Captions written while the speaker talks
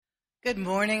Good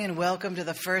morning and welcome to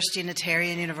the First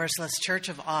Unitarian Universalist Church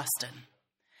of Austin.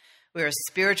 We're a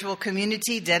spiritual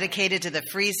community dedicated to the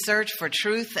free search for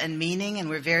truth and meaning, and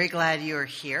we're very glad you are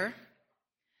here.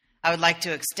 I would like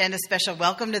to extend a special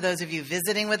welcome to those of you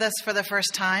visiting with us for the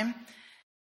first time.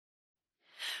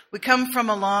 We come from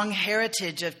a long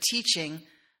heritage of teaching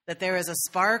that there is a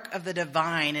spark of the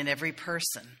divine in every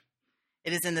person.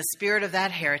 It is in the spirit of that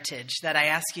heritage that I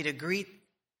ask you to greet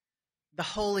the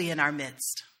holy in our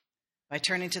midst by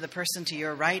turning to the person to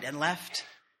your right and left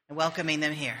and welcoming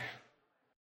them here.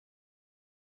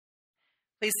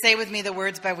 Please say with me the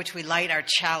words by which we light our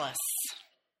chalice.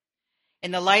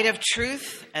 In the light of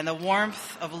truth and the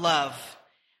warmth of love,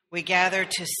 we gather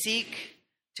to seek,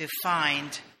 to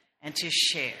find, and to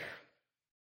share.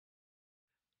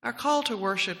 Our call to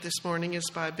worship this morning is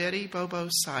by Betty Bobo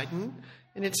Sidon,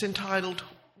 and it's entitled,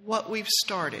 What We've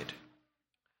Started.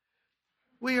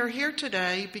 We are here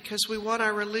today because we want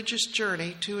our religious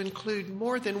journey to include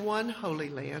more than one Holy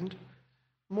Land,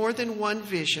 more than one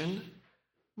vision,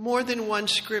 more than one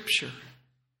scripture.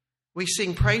 We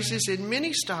sing praises in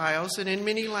many styles and in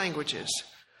many languages.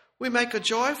 We make a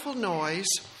joyful noise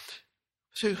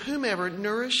to whomever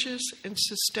nourishes and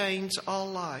sustains all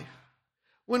life.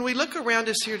 When we look around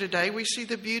us here today, we see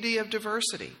the beauty of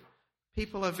diversity.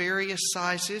 People of various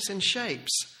sizes and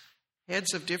shapes,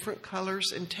 heads of different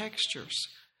colors and textures.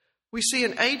 We see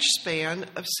an age span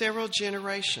of several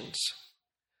generations.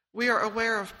 We are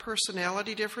aware of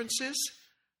personality differences,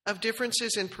 of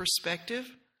differences in perspective,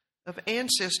 of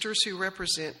ancestors who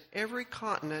represent every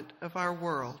continent of our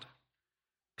world.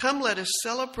 Come, let us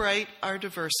celebrate our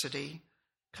diversity.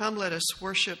 Come, let us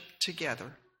worship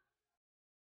together.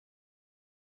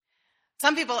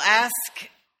 Some people ask,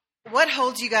 what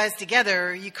holds you guys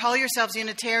together? You call yourselves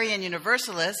Unitarian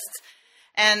Universalists,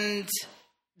 and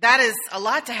that is a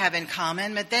lot to have in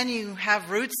common, but then you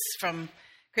have roots from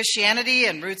Christianity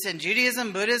and roots in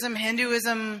Judaism, Buddhism,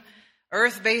 Hinduism,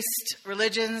 earth-based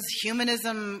religions,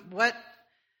 humanism. What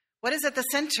is at the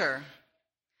center?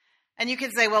 And you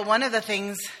can say, well, one of the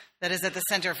things that is at the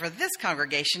center for this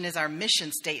congregation is our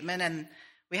mission statement, and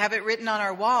we have it written on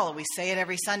our wall. We say it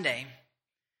every Sunday.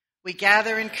 We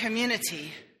gather in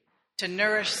community to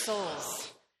nourish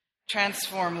souls,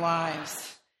 transform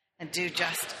lives, and do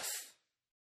justice.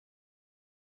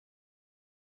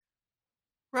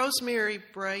 Rosemary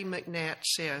Bray McNatt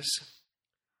says,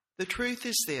 the truth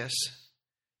is this: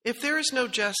 if there is no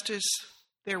justice,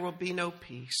 there will be no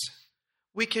peace.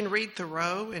 We can read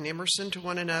Thoreau and Emerson to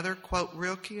one another, quote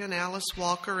Rilke and Alice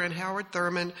Walker and Howard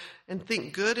Thurman, and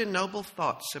think good and noble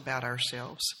thoughts about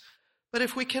ourselves. But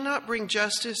if we cannot bring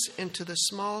justice into the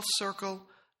small circle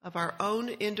of our own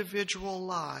individual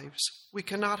lives, we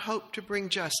cannot hope to bring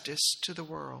justice to the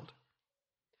world.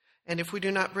 And if we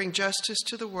do not bring justice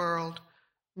to the world,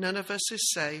 none of us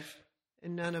is safe,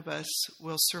 and none of us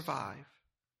will survive.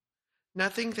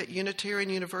 Nothing that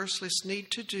Unitarian Universalists need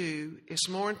to do is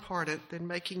more important than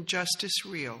making justice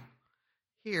real,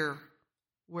 here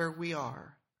where we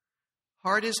are.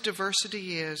 Hard as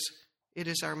diversity is, it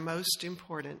is our most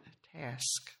important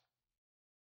task.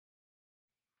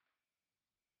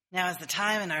 Now is the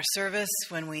time in our service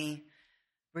when we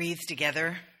breathe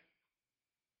together.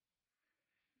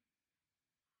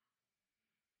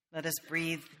 Let us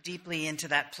breathe deeply into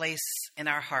that place in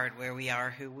our heart where we are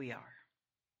who we are.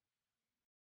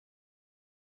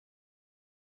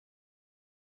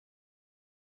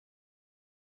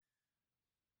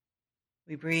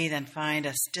 We breathe and find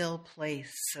a still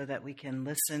place so that we can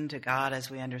listen to God as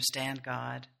we understand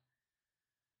God,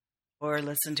 or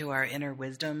listen to our inner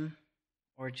wisdom,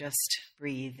 or just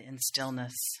breathe in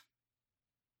stillness.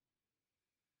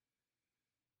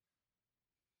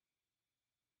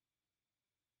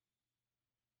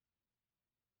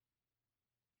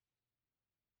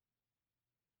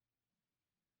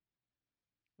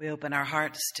 We open our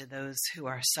hearts to those who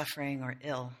are suffering or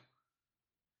ill.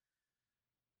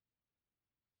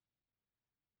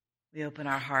 We open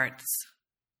our hearts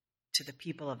to the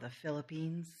people of the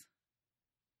Philippines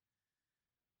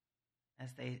as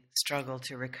they struggle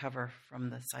to recover from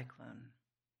the cyclone.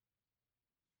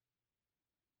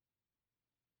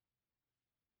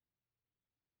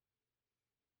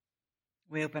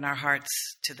 We open our hearts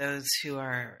to those who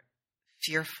are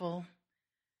fearful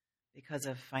because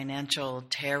of financial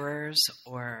terrors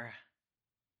or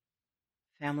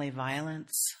family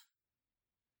violence,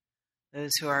 those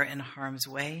who are in harm's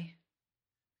way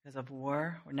because of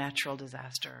war or natural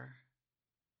disaster.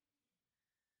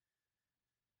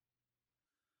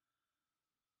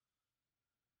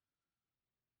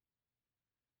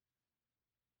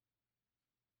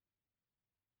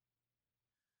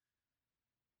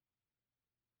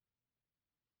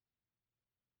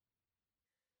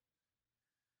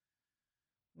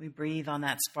 We breathe on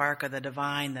that spark of the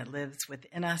divine that lives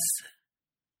within us,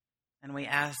 and we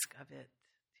ask of it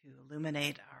to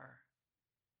illuminate our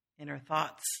inner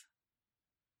thoughts,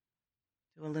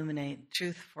 to illuminate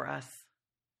truth for us,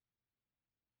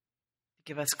 to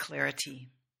give us clarity.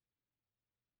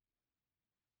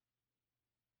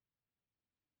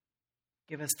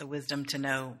 Give us the wisdom to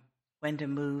know when to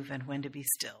move and when to be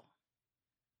still,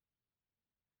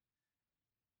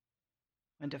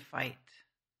 when to fight,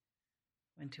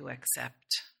 when to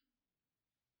accept.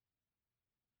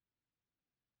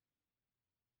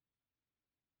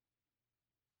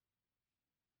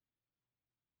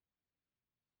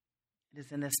 It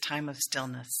is in this time of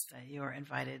stillness that you are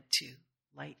invited to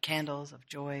light candles of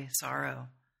joy, sorrow,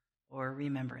 or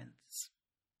remembrance.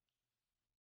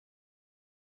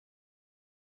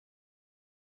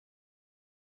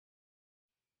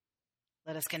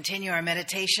 Let us continue our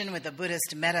meditation with the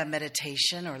Buddhist metta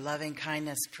meditation or loving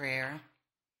kindness prayer.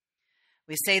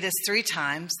 We say this 3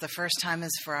 times. The first time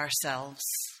is for ourselves.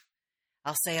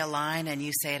 I'll say a line and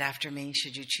you say it after me,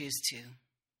 should you choose to.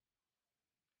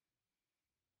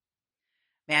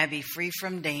 May I be free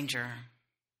from danger.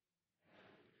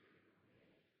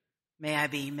 May I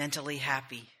be mentally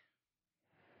happy.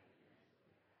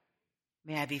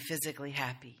 May I be physically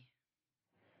happy.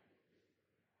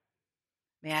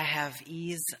 May I have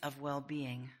ease of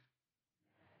well-being.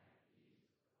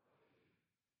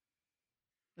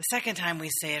 The second time we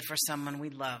say it for someone we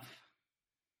love.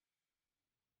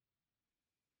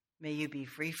 May you be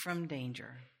free from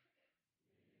danger.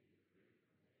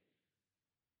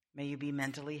 May you be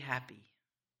mentally happy.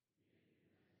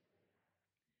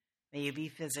 May you be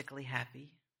physically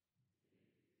happy.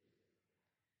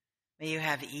 May you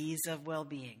have ease of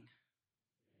well-being.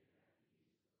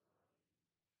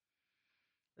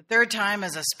 The third time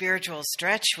is a spiritual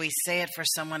stretch. We say it for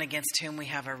someone against whom we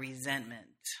have a resentment.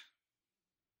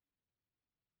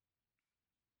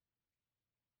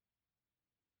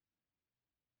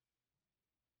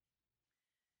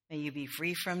 May you be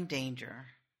free from danger.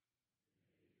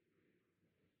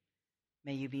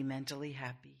 May you be mentally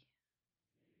happy.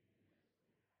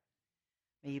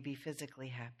 May you be physically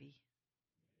happy.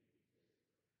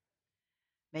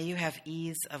 May you have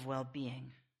ease of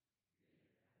well-being.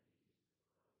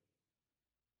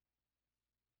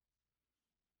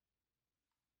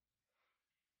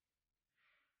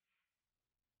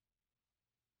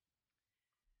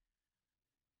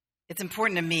 It's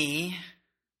important to me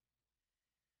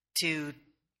to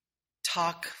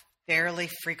talk fairly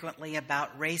frequently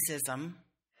about racism,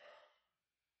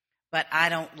 but I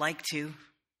don't like to.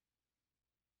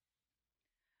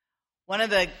 One of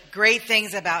the great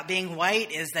things about being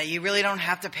white is that you really don't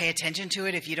have to pay attention to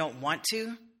it if you don't want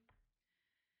to.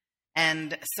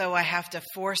 And so I have to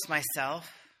force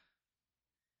myself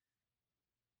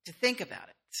to think about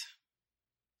it.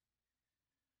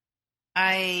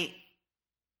 I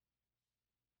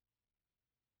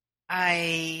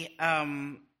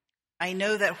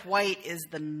know that white is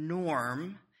the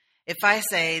norm. If I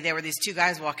say there were these 2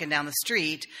 guys walking down the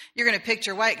street, you're going to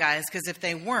picture white guys, because if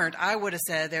they weren't, I would have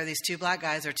said there are these 2 black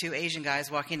guys or 2 Asian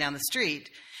guys walking down the street.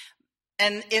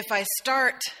 And if I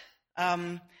start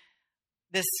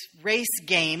this race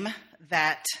game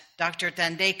that Dr.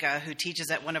 Thandeka, who teaches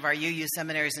at one of our UU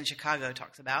seminaries in Chicago,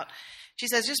 talks about, she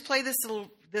says, just play this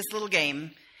little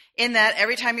game, in that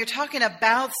every time you're talking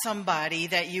about somebody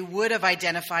that you would have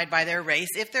identified by their race,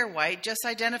 if they're white, just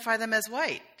identify them as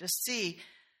white. Just see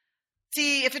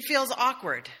if it feels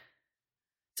awkward.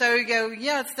 So you go,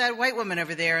 yeah, it's that white woman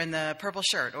over there in the purple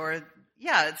shirt. Or,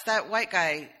 yeah, it's that white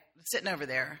guy sitting over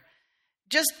there.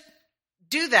 Just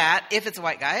do that if it's a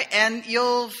white guy, and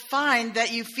you'll find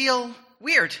that you feel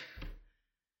weird.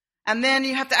 And then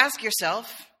you have to ask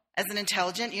yourself, as an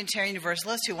intelligent Unitarian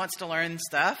Universalist who wants to learn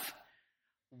stuff,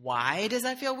 why does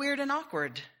that feel weird and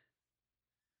awkward?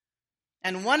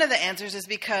 And one of the answers is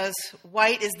because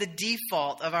white is the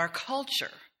default of our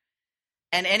culture,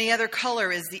 and any other color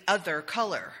is the other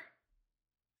color.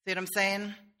 See what I'm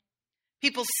saying?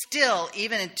 People still,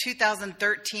 even in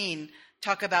 2013,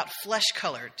 talk about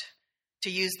flesh-colored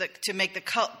to make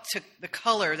the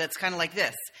color that's kind of like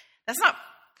this. That's not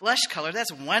flesh color.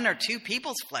 That's 1 or 2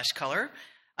 people's flesh color.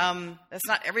 That's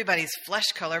not everybody's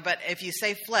flesh color, but if you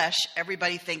say flesh,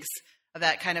 everybody thinks of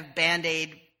that kind of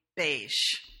Band-Aid beige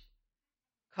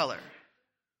color.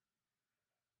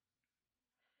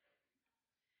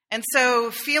 And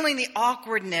so feeling the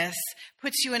awkwardness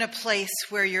puts you in a place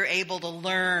where you're able to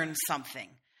learn something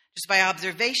just by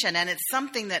observation. And it's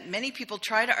something that many people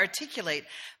try to articulate,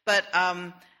 but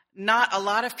not a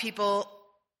lot of people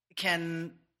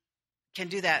can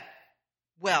do that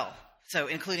well. so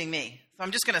including me. So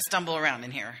I'm just going to stumble around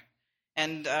in here,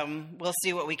 and we'll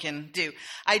see what we can do.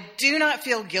 I do not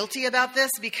feel guilty about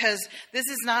this because this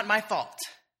is not my fault.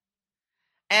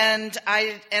 And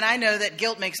I know that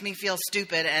guilt makes me feel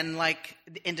stupid and like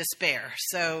in despair.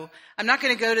 So I'm not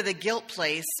going to go to the guilt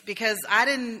place because I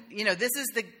didn't, this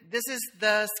is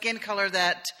the skin color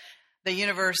that the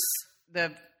universe,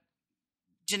 the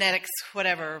genetics,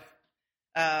 whatever,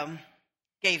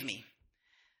 gave me.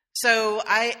 So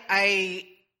I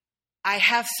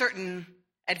have certain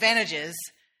advantages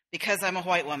because I'm a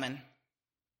white woman.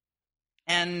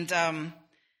 And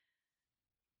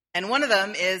one of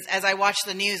them is, as I watch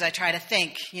the news, I try to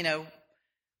think,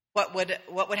 what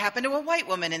would happen to a white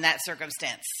woman in that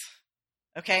circumstance?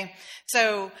 Okay?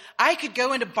 So I could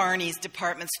go into Barney's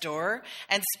department store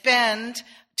and spend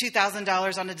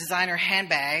 $2,000 on a designer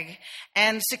handbag,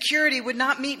 and security would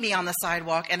not meet me on the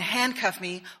sidewalk and handcuff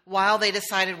me while they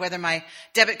decided whether my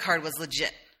debit card was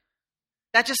legit.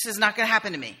 That just is not going to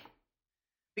happen to me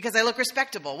because I look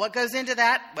respectable. What goes into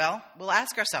that? Well, we'll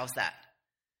ask ourselves that.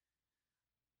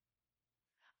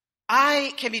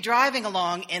 I can be driving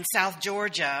along in South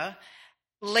Georgia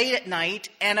late at night,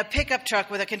 and a pickup truck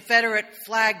with a Confederate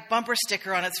flag bumper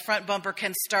sticker on its front bumper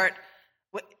can start.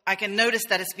 I can notice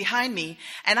that it's behind me,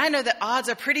 and I know that odds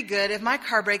are pretty good if my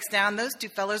car breaks down, those two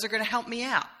fellows are going to help me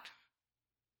out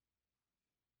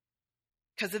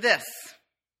because of this.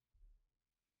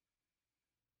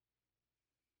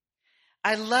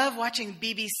 I love watching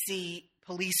BBC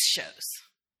police shows.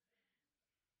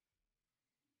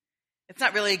 It's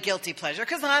not really a guilty pleasure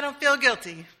because I don't feel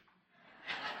guilty.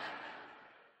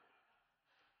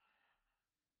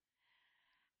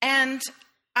 And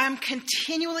I'm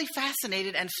continually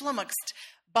fascinated and flummoxed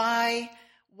by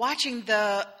watching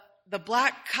the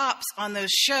black cops on those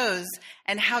shows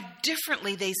and how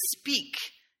differently they speak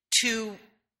to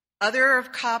other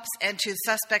cops and to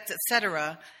suspects,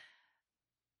 etc.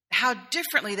 How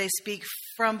differently they speak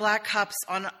from black cops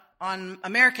on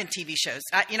American TV shows.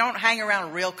 You don't hang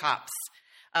around real cops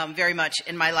very much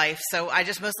in my life, so I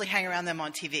just mostly hang around them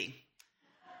on TV.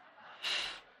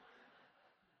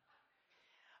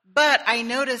 But I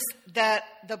noticed that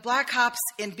the black cops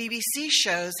in BBC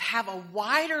shows have a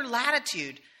wider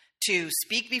latitude to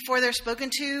speak before they're spoken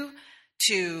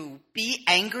to be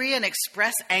angry and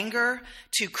express anger,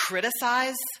 to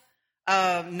criticize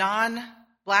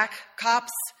non-black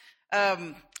cops.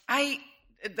 The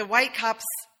white cops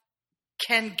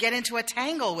can get into a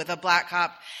tangle with a black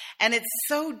cop, and it's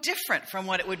so different from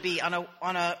what it would be on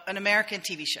an American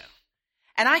TV show.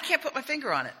 And I can't put my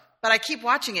finger on it, but I keep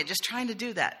watching it, just trying to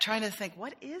do that, trying to think,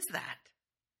 what is that?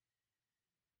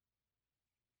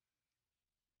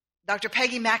 Dr.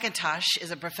 Peggy McIntosh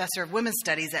is a professor of women's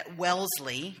studies at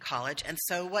Wellesley College, and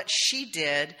so what she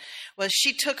did was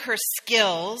she took her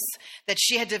skills that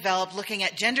she had developed looking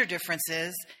at gender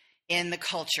differences in the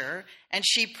culture, and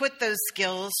she put those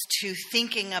skills to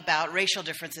thinking about racial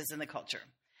differences in the culture,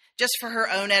 just for her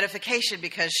own edification,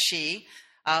 because she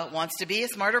wants to be a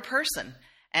smarter person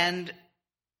and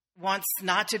wants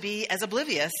not to be as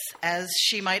oblivious as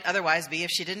she might otherwise be if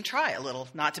she didn't try a little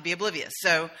not to be oblivious.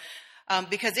 So,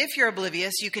 because if you're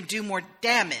oblivious, you can do more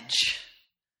damage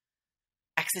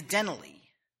accidentally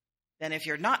than if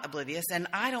you're not oblivious, and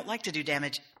I don't like to do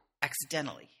damage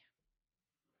accidentally.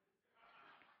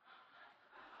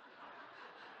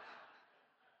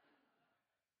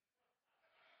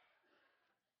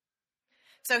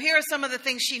 So here are some of the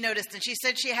things she noticed, and she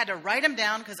said she had to write them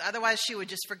down because otherwise she would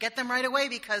just forget them right away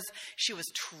because she was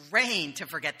trained to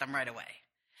forget them right away.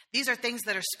 These are things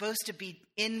that are supposed to be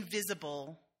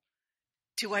invisible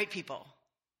to white people.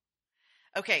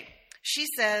 Okay, she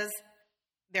says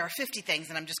there are 50 things,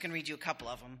 and I'm just going to read you a couple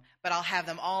of them, but I'll have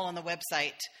them all on the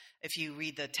website if you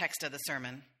read the text of the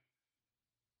sermon.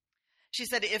 She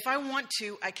said, if I want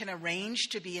to, I can arrange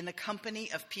to be in the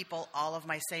company of people all of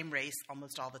my same race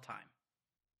almost all the time.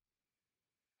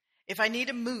 If I need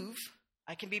to move,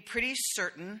 I can be pretty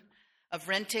certain of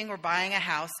renting or buying a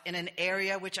house in an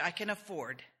area which I can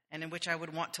afford and in which I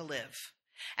would want to live.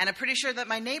 And I'm pretty sure that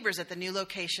my neighbors at the new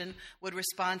location would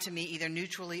respond to me either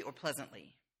neutrally or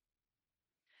pleasantly.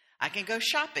 I can go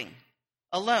shopping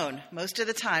alone most of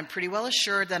the time, pretty well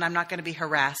assured that I'm not going to be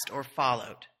harassed or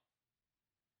followed.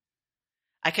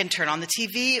 I can turn on the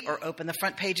TV or open the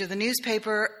front page of the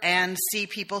newspaper and see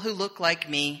people who look like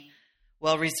me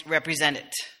well represented.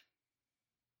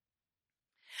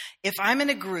 If I'm in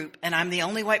a group and I'm the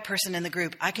only white person in the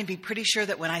group, I can be pretty sure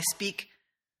that when I speak,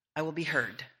 I will be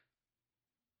heard.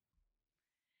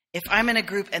 If I'm in a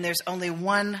group and there's only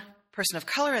one person of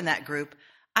color in that group,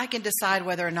 I can decide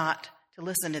whether or not to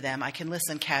listen to them. I can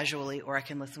listen casually or I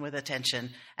can listen with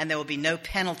attention, and there will be no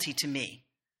penalty to me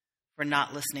for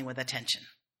not listening with attention.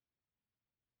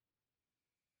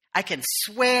 I can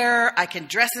swear, I can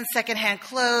dress in secondhand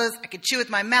clothes, I can chew with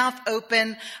my mouth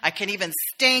open, I can even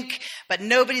stink, but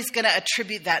nobody's going to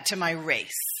attribute that to my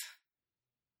race.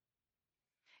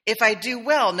 If I do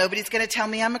well, nobody's going to tell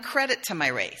me I'm a credit to my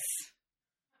race.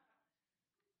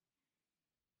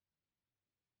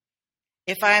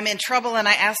 If I'm in trouble and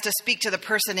I ask to speak to the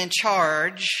person in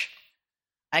charge,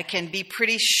 I can be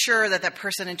pretty sure that that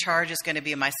person in charge is going to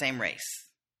be of my same race.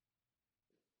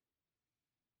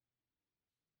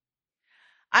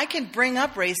 I can bring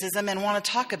up racism and want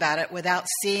to talk about it without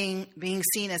being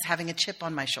seen as having a chip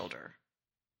on my shoulder.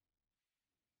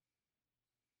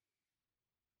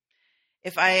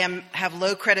 If I have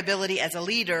low credibility as a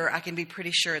leader, I can be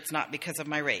pretty sure it's not because of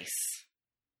my race.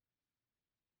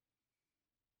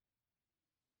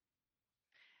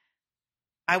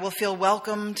 I will feel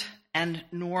welcomed and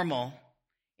normal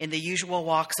in the usual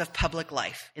walks of public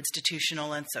life,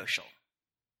 institutional and social.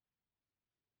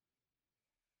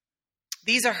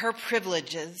 These are her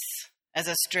privileges as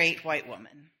a straight white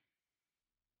woman.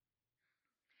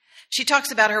 She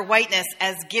talks about her whiteness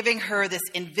as giving her this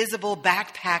invisible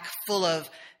backpack full of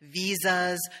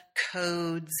visas,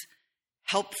 codes,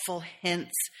 helpful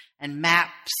hints, and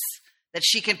maps that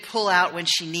she can pull out when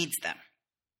she needs them.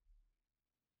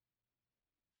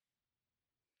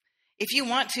 If you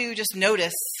want to just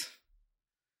notice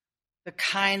the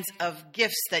kinds of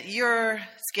gifts that your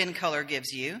skin color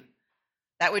gives you,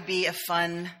 that would be a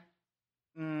fun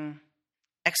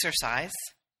exercise.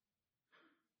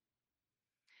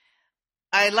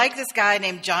 I like this guy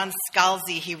named John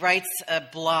Scalzi. He writes a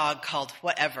blog called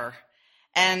Whatever,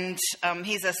 and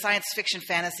he's a science fiction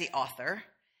fantasy author.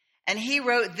 And he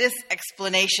wrote this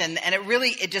explanation, and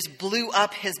it just blew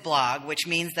up his blog, which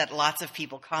means that lots of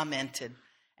people commented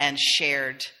and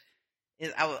shared.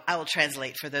 I will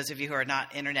translate for those of you who are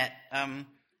not internet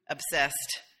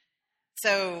obsessed.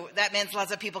 So that means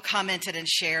lots of people commented and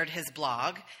shared his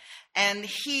blog. And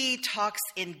he talks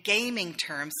in gaming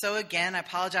terms. So again, I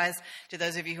apologize to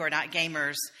those of you who are not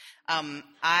gamers.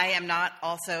 I am not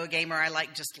also a gamer. I like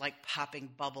popping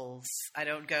bubbles. I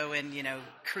don't go and,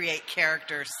 create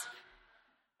characters.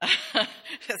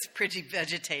 That's pretty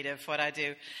vegetative what I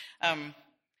do.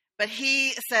 But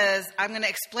he says, I'm going to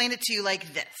explain it to you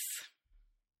like this.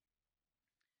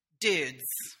 Dudes,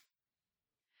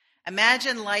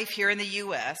 imagine life here in the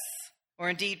U.S., or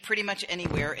indeed pretty much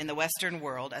anywhere in the Western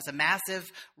world, as a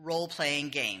massive role-playing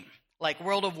game, like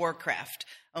World of Warcraft,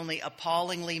 only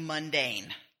appallingly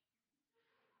mundane,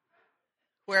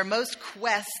 where most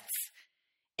quests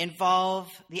involve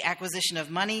the acquisition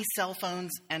of money, cell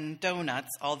phones, and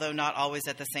donuts, although not always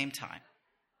at the same time.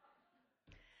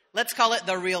 Let's call it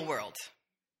the real world.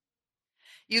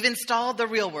 You've installed the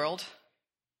real world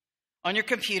on your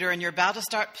computer and you're about to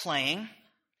start playing.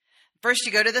 First,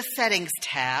 you go to the Settings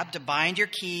tab to bind your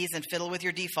keys and fiddle with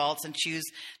your defaults and choose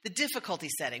the difficulty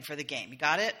setting for the game. You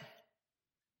got it?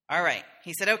 All right.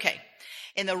 He said, okay.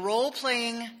 In the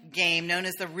role-playing game known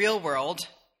as the real world,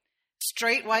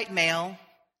 straight white male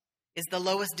is the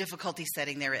lowest difficulty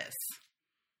setting there is.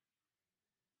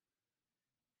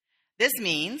 This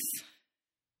means,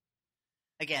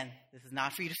 again, this is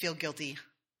not for you to feel guilty.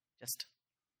 Just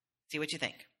see what you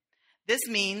think. This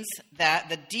means that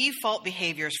the default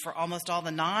behaviors for almost all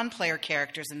the non-player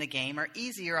characters in the game are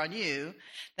easier on you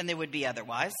than they would be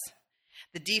otherwise.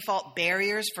 The default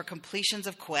barriers for completions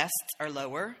of quests are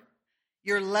lower.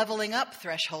 Your leveling up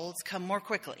thresholds come more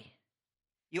quickly.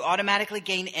 You automatically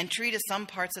gain entry to some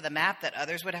parts of the map that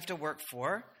others would have to work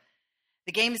for.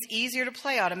 The game is easier to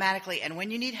play automatically, and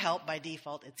when you need help, by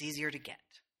default, it's easier to get.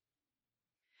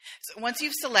 So once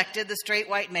you've selected the straight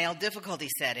white male difficulty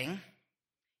setting,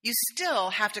 you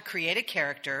still have to create a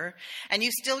character, and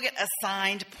you still get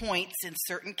assigned points in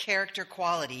certain character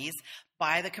qualities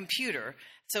by the computer.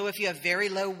 So if you have very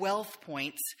low wealth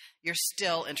points, you're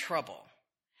still in trouble.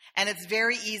 And it's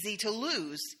very easy to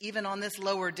lose, even on this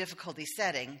lower difficulty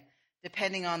setting,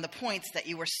 depending on the points that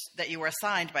you were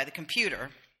assigned by the computer.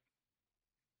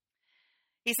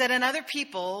 He said, and other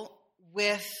people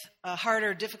with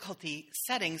harder difficulty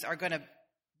settings are going to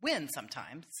win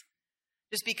sometimes,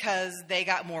 just because they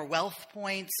got more wealth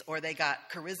points, or they got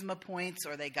charisma points,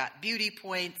 or they got beauty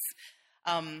points,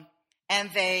 and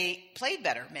they played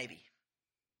better, maybe.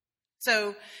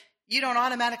 So you don't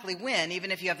automatically win,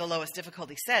 even if you have the lowest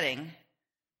difficulty setting.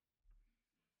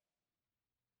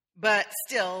 But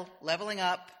still, leveling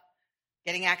up,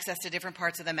 getting access to different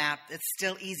parts of the map, it's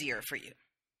still easier for you.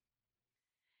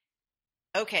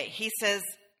 Okay, he says,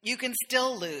 you can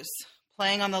still lose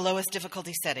playing on the lowest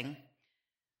difficulty setting.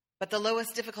 But the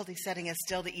lowest difficulty setting is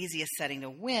still the easiest setting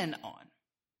to win on.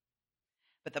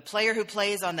 But the player who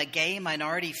plays on the gay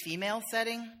minority female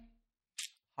setting,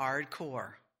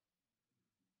 hardcore.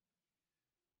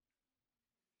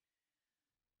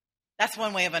 That's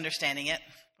one way of understanding it,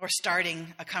 or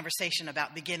starting a conversation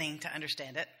about beginning to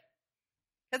understand it,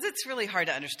 because it's really hard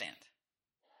to understand.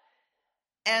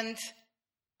 And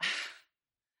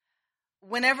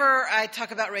whenever I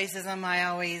talk about racism, I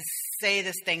always say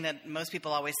this thing that most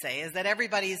people always say, is that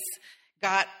everybody's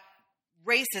got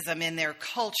racism in their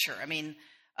culture. I mean,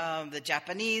 the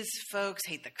Japanese folks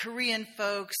hate the Korean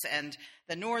folks, and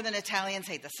the northern Italians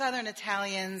hate the southern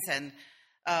Italians, and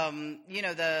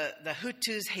the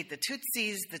Hutus hate the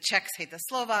Tutsis, the Czechs hate the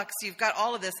Slovaks. You've got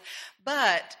all of this,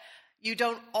 but you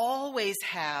don't always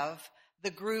have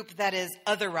the group that is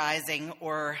otherizing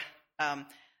or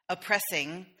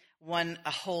oppressing a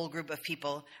whole group of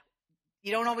people.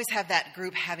 You don't always have that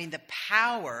group having the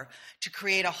power to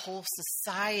create a whole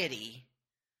society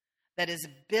that is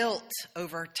built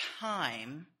over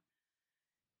time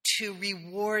to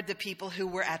reward the people who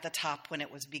were at the top when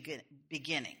it was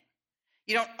beginning.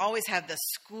 You don't always have the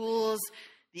schools,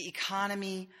 the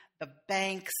economy, the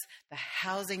banks, the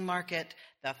housing market,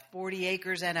 the 40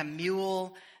 acres and a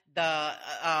mule, the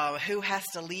who has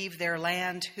to leave their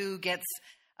land, who gets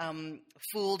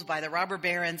fooled by the robber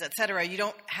barons, etc. You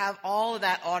don't have all of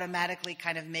that automatically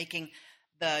kind of making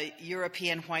the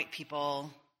European white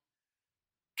people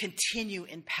continue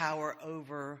in power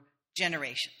over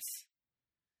generations.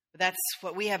 But that's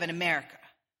what we have in America.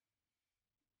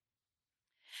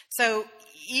 So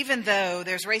even though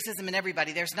there's racism in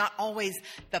everybody, there's not always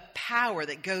the power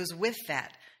that goes with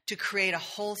that to create a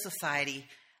whole society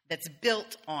that's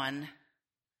built on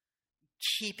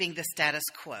keeping the status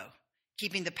quo,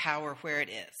 keeping the power where it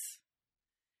is.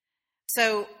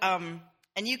 So, and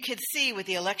you could see with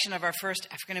the election of our first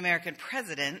African-American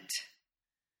president,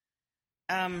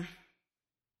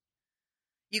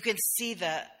 you can see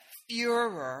the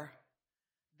furor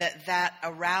that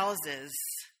arouses,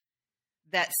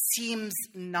 that seems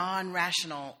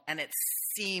non-rational, and it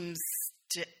seems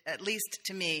to, at least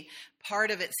to me,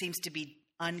 part of it seems to be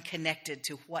unconnected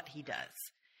to what he does.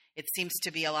 It seems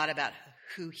to be a lot about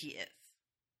who he is.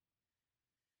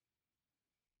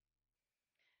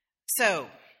 So,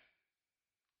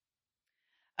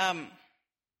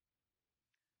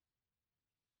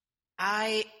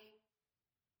 I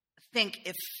think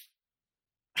if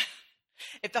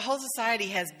the whole society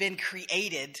has been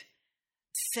created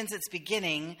since its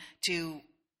beginning to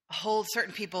hold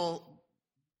certain people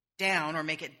down or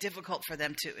make it difficult for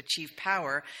them to achieve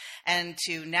power and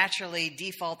to naturally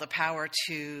default the power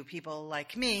to people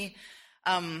like me,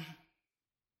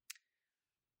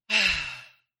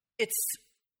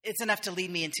 it's enough to lead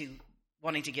me into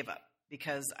wanting to give up,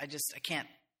 because I can't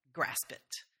grasp it,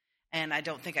 and I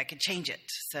don't think I can change it.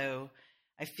 So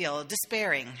I feel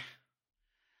despairing.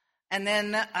 And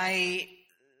then I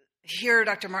hear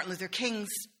Dr. Martin Luther King's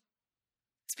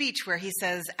speech where he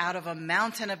says, "Out of a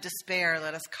mountain of despair,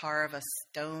 let us carve a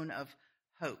stone of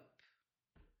hope."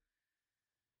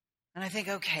 And I think,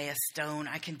 okay, a stone,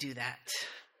 I can do that.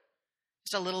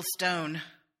 Just a little stone.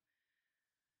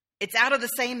 It's out of the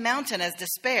same mountain as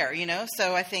despair,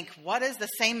 So I think, what is the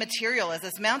same material as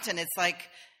this mountain? It's like,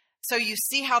 so you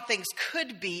see how things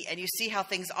could be and you see how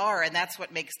things are, and that's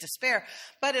what makes despair.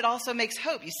 But it also makes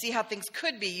hope. You see how things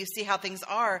could be, you see how things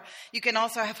are. You can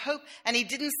also have hope. And he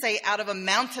didn't say, out of a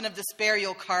mountain of despair,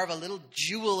 you'll carve a little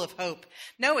jewel of hope.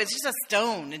 No, it's just a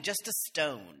stone, and just a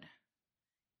stone.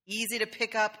 Easy to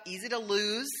pick up, easy to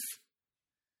lose,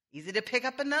 easy to pick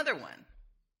up another one.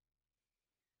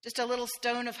 Just a little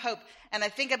stone of hope. And I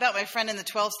think about my friend in the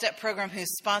 12-step program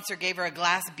whose sponsor gave her a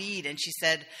glass bead. And she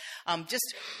said,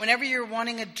 just whenever you're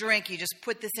wanting a drink, you just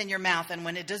put this in your mouth. And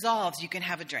when it dissolves, you can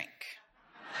have a drink.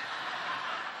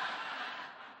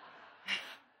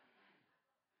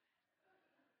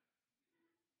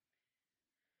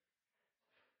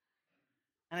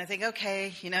 And I think,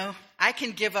 okay, I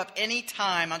can give up any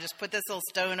time. I'll just put this little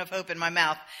stone of hope in my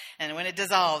mouth. And when it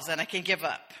dissolves, then I can give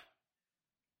up.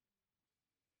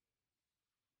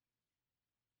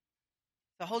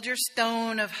 So hold your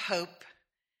stone of hope,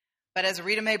 but as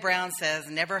Rita Mae Brown says,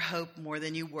 never hope more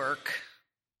than you work.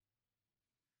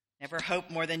 Never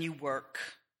hope more than you work.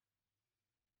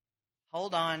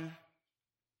 Hold on.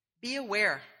 Be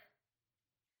aware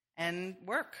and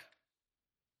work.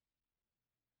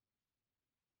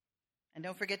 And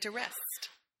don't forget to rest.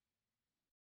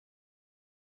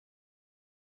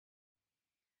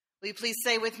 Will you please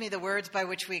say with me the words by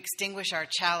which we extinguish our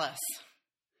chalice?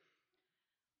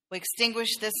 We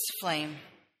extinguish this flame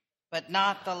but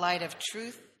not the light of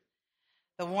truth,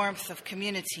 the warmth of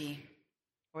community,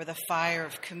 or the fire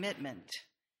of commitment.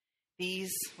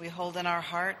 These we hold in our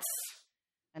hearts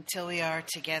until we are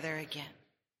together again.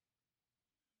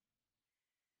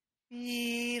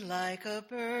 Be like a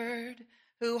bird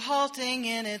who, halting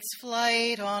in its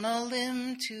flight on a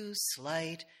limb too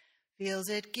slight, feels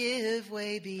it give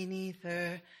way beneath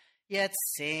her, yet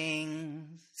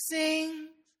sings, sings,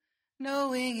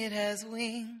 knowing it has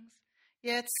wings,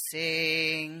 yet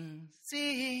sings,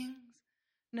 sings,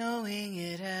 knowing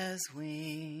it has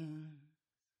wings.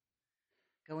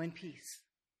 Go in peace.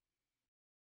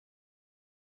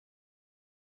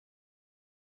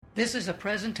 This is a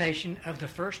presentation of the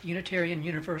First Unitarian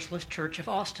Universalist Church of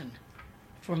Austin.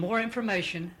 For more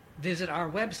information, visit our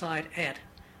website at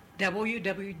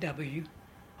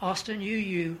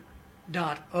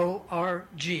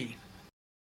www.austinuu.org.